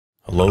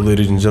Hello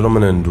ladies and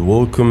gentlemen, and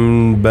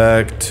welcome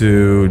back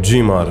to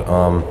Gmod.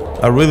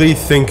 I really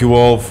thank you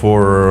all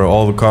for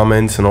all the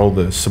comments and all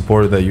the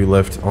support that you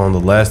left on the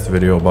last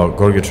video about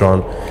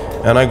Gargitron.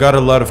 And I got a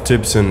lot of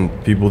tips and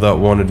people that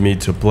wanted me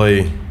to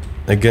play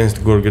against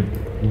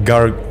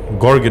Gargitron,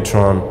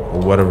 or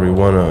whatever you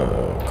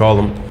wanna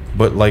call him.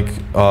 But like,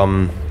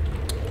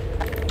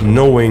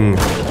 knowing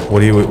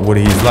what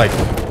he's like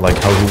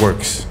how he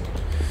works.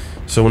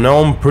 So now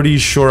I'm pretty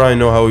sure I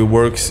know how he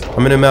works.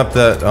 I'm in a map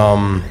that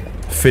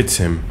fits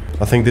him.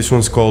 I think this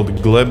one's called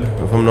Gleb,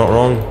 if I'm not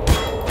wrong.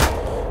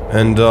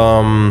 And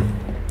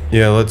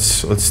yeah,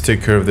 let's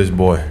take care of this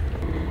boy.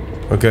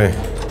 Okay,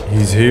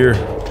 he's here.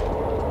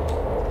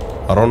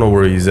 I don't know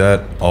where he's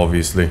at,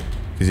 obviously,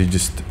 because he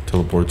just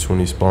teleports when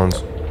he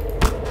spawns.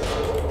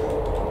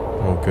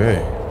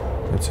 Okay,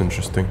 that's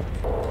interesting.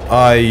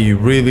 I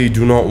really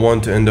do not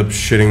want to end up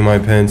shitting my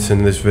pants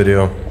in this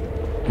video.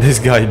 This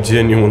guy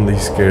genuinely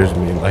scares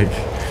me. Like,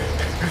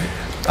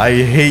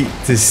 I hate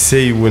to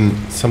say when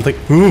something...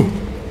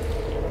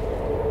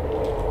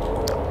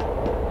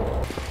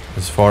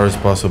 as far as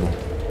possible.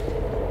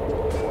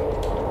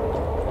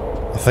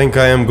 I think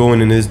I am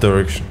going in his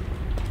direction.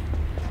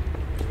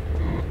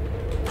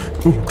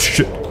 Oh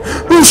shit!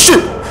 Oh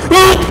shit!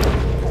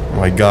 Oh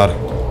my god.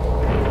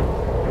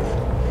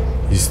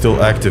 He's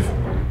still active.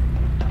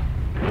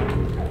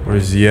 Where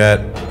is he at?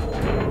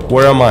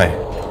 Where am I?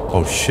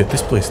 Oh shit,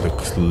 this place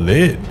looks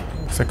lit.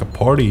 It's like a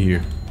party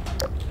here.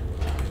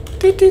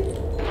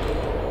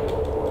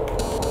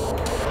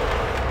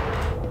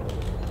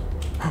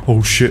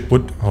 Oh shit,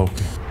 what? Oh,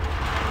 okay.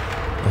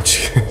 That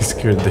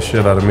scared the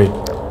shit out of me.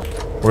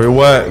 Where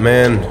you at,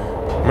 man?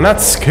 I'm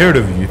not scared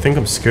of you. You think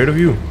I'm scared of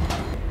you?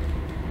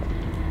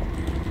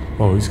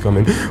 Oh, he's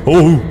coming.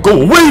 Oh,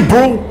 go away,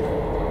 bro!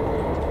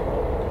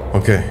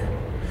 Okay.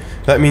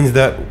 That means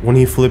that when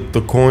he flipped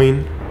the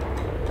coin...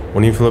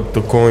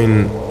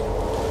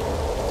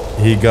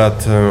 he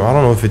got, I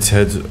don't know if it's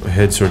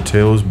heads or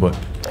tails, but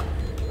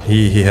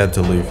he had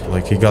to leave.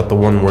 Like, he got the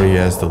one where he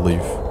has to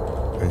leave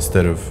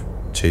instead of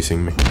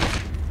chasing me.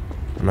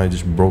 And I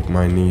just broke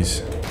my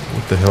knees.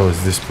 What the hell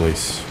is this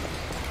place?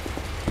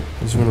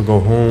 I just want to go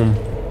home.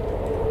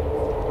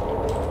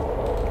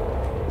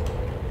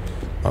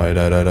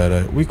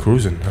 Alright. We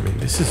cruising. I mean,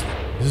 this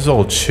is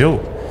all chill.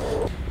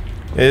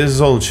 Hey, this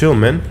is all chill,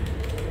 man.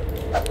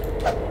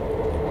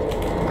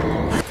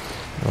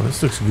 Oh,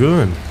 this looks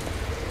good.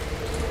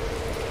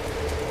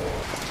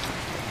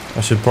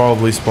 I should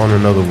probably spawn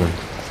another one.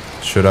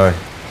 Should I?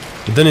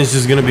 But then it's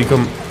just gonna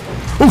become...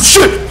 Oh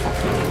shit!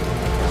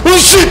 Oh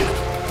shit!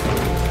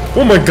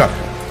 Oh my god!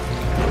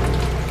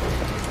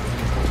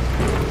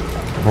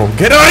 Bro,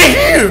 get out of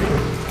here!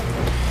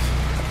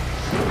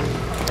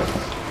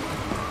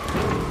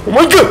 Oh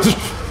my god!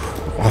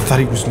 Oh, I thought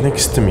he was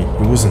next to me.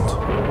 He wasn't.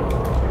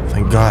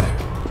 Thank god.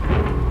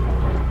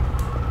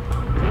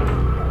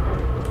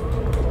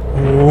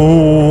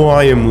 Oh,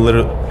 I am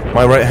literally...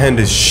 My right hand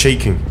is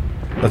shaking.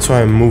 That's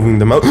why I'm moving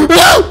the mouse.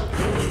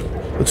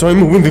 That's why I'm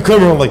moving the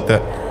camera like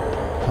that.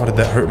 How did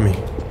that hurt me?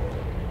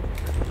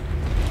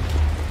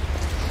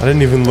 I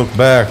didn't even look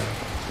back.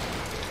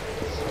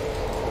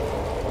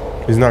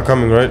 He's not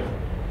coming, right?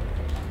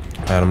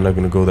 Alright, I'm not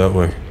gonna go that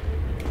way.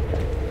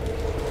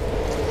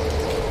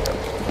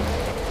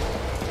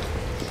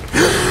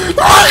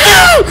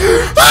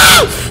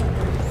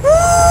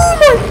 Oh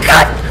my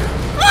god!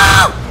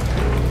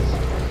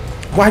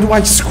 Why do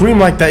I scream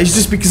like that? It's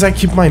just because I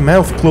keep my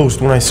mouth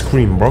closed when I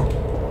scream, bro.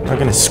 I'm not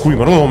gonna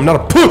scream at all. I'm not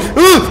a puss.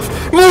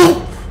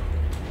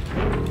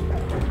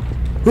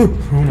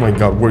 Oh my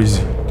god, where is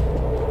he?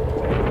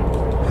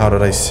 How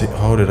did I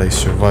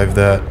survive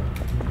that?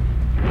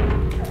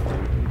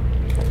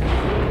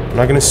 I'm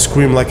not gonna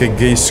scream like a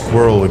gay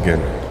squirrel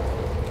again.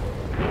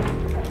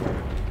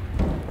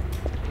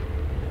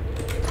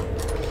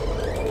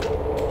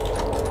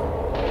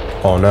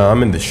 Oh no,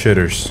 I'm in the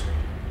shitters.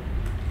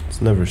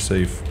 It's never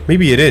safe.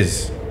 Maybe it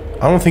is.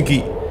 I don't think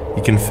he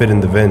can fit in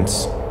the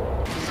vents.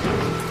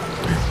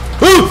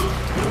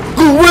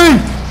 Go away!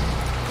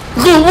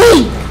 Go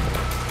away!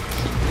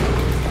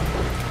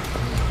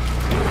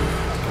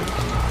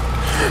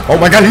 Oh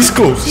my god, he's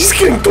close. He's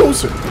getting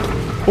closer.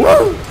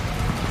 Whoa.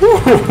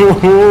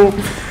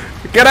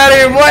 Get out of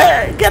here,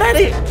 boy! Get out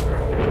of here!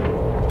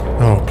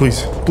 Oh,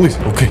 please. Please.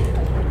 Okay.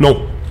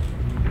 No.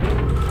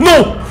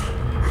 No!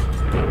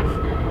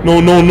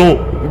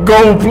 No.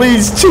 Go,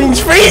 please.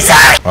 Change freezer!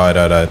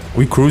 Alright.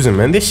 We cruising,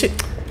 man. This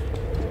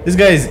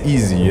guy is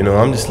easy, you know.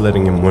 I'm just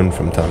letting him win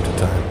from time to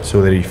time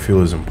so that he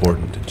feels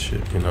important and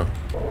shit, you know.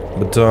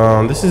 But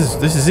this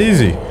is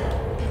easy.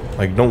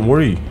 Like, don't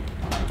worry.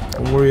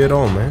 Don't worry at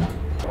all, man.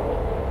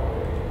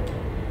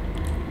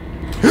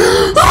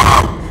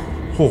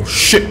 Oh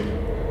shit!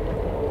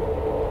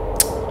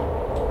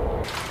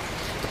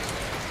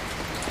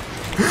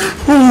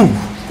 Ooh.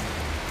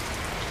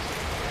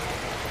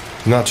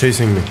 He's not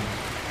chasing me.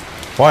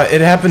 Why?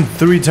 It happened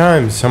 3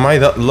 times. Am I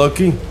that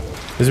lucky?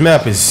 This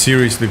map is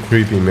seriously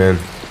creepy, man.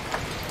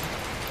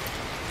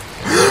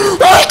 Oh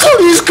god,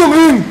 he's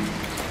coming!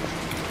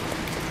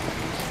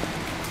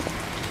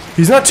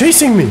 He's not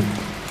chasing me.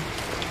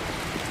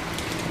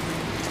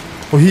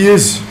 Oh, he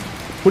is.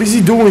 What is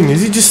he doing?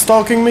 Is he just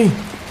stalking me?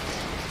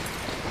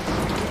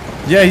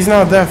 Yeah, he's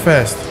not that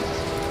fast.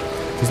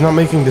 He's not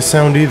making the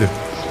sound either.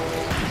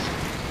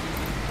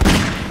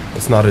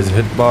 It's not his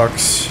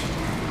hitbox.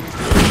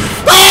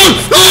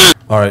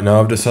 Alright, now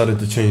I've decided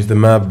to change the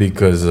map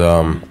because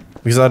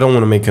I don't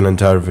want to make an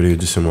entire video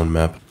just in one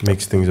map. It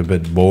makes things a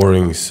bit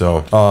boring,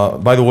 so...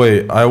 by the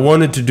way, I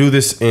wanted to do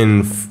this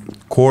in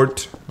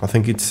court. I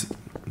think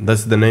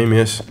that's the name,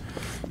 yes.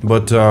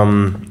 But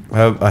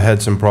I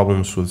had some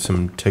problems with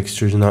some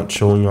textures not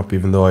showing up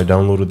even though I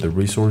downloaded the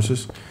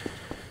resources.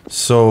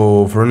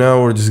 So for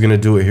now we're just gonna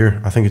do it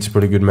here. I think it's a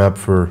pretty good map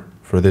for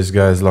this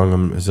guy as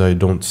long as I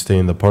don't stay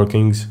in the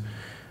parkings.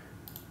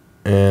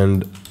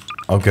 And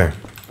okay,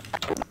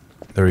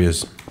 there he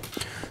is.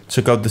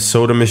 Check out the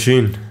soda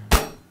machine.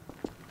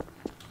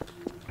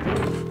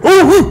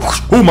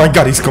 Oh my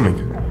god, he's coming.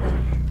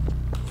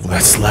 Oh,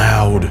 that's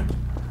loud.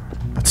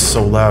 That's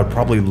so loud.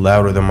 Probably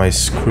louder than my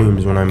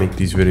screams when I make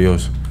these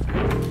videos.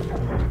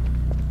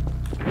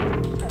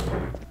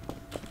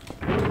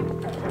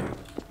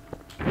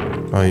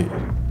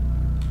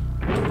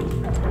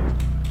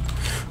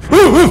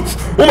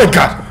 Oh my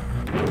god!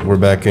 We're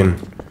back in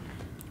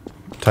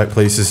tight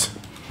places.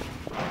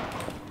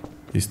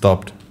 He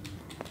stopped.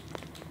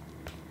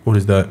 What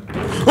is that?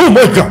 Oh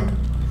my god!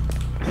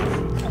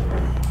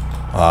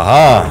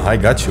 Aha! I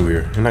got you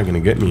here. You're not gonna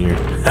get me here.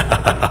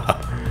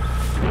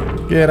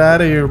 Get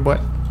out of here, boy.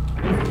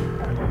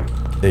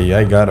 Hey,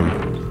 I got him.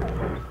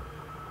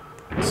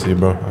 See,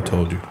 bro? I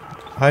told you.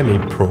 I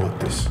made pro at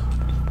this.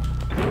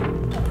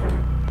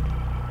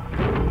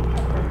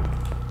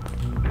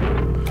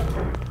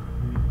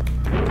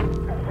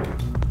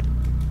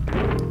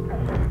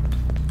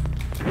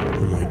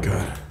 Oh my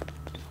god.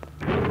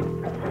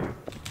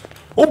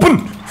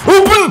 Open!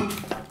 Open!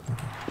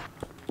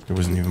 It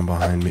wasn't even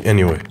behind me.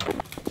 Anyway.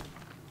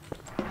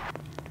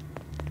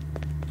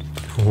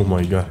 Oh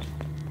my god.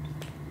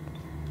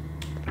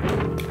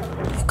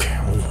 Okay,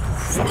 oh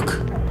fuck.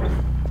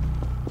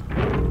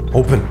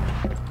 Open.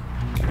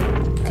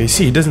 Okay,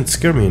 see, he doesn't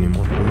scare me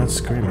anymore. I'm not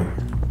screaming.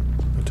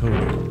 I told you.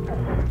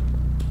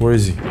 Where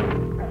is he?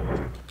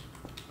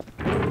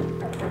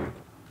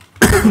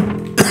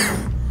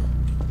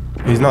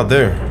 He's not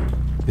there.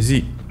 Is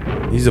he?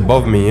 He's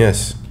above me,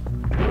 yes.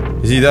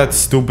 Is he that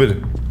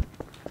stupid?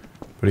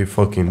 Pretty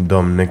fucking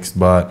dumb. Next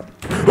bot.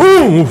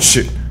 Oh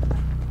shit.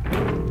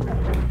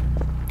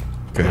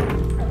 Okay.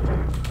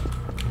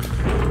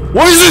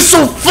 Why is this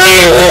so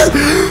fast?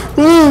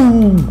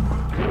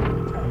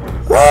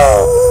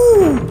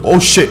 Oh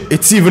shit,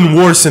 it's even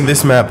worse in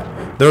this map.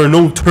 There are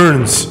no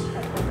turns.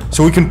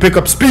 So we can pick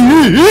up speed.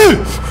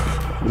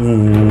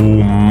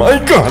 Oh my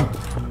god.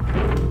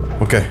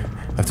 Okay,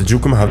 I have to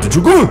juke him,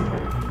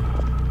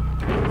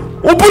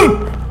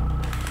 Open!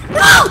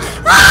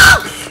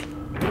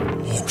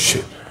 Oh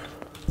shit.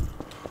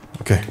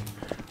 Okay,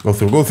 go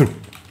through.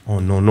 Oh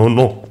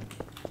no.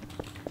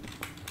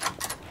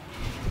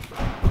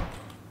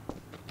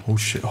 Oh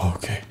shit, oh,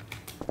 okay.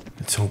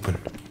 It's open.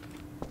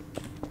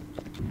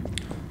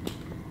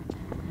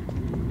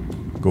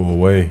 Go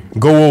away.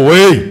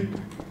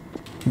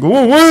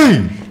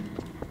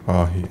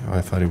 Oh,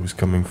 I thought he was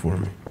coming for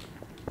me.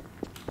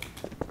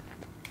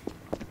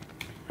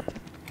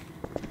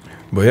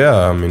 But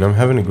yeah, I mean, I'm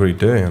having a great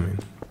day, I mean.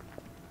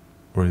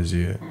 Where is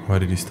he at? Why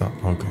did he stop?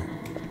 Okay.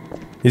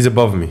 He's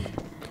above me.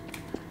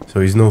 So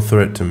he's no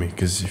threat to me,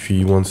 because if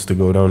he wants to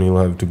go down, he'll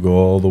have to go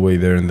all the way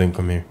there and then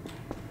come here.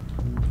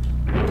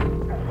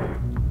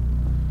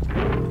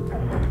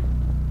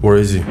 Where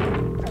is he?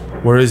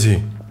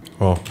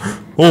 Oh.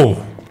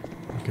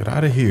 Get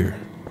out of here.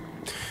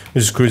 I'm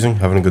just cruising,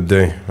 having a good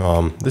day.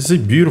 This is a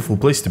beautiful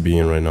place to be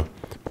in right now.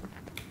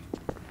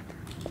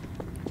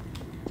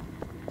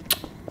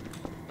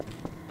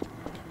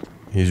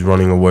 He's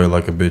running away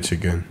like a bitch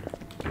again.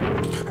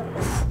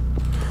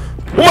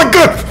 Oh my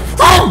god!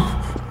 Oh!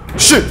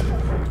 Shit!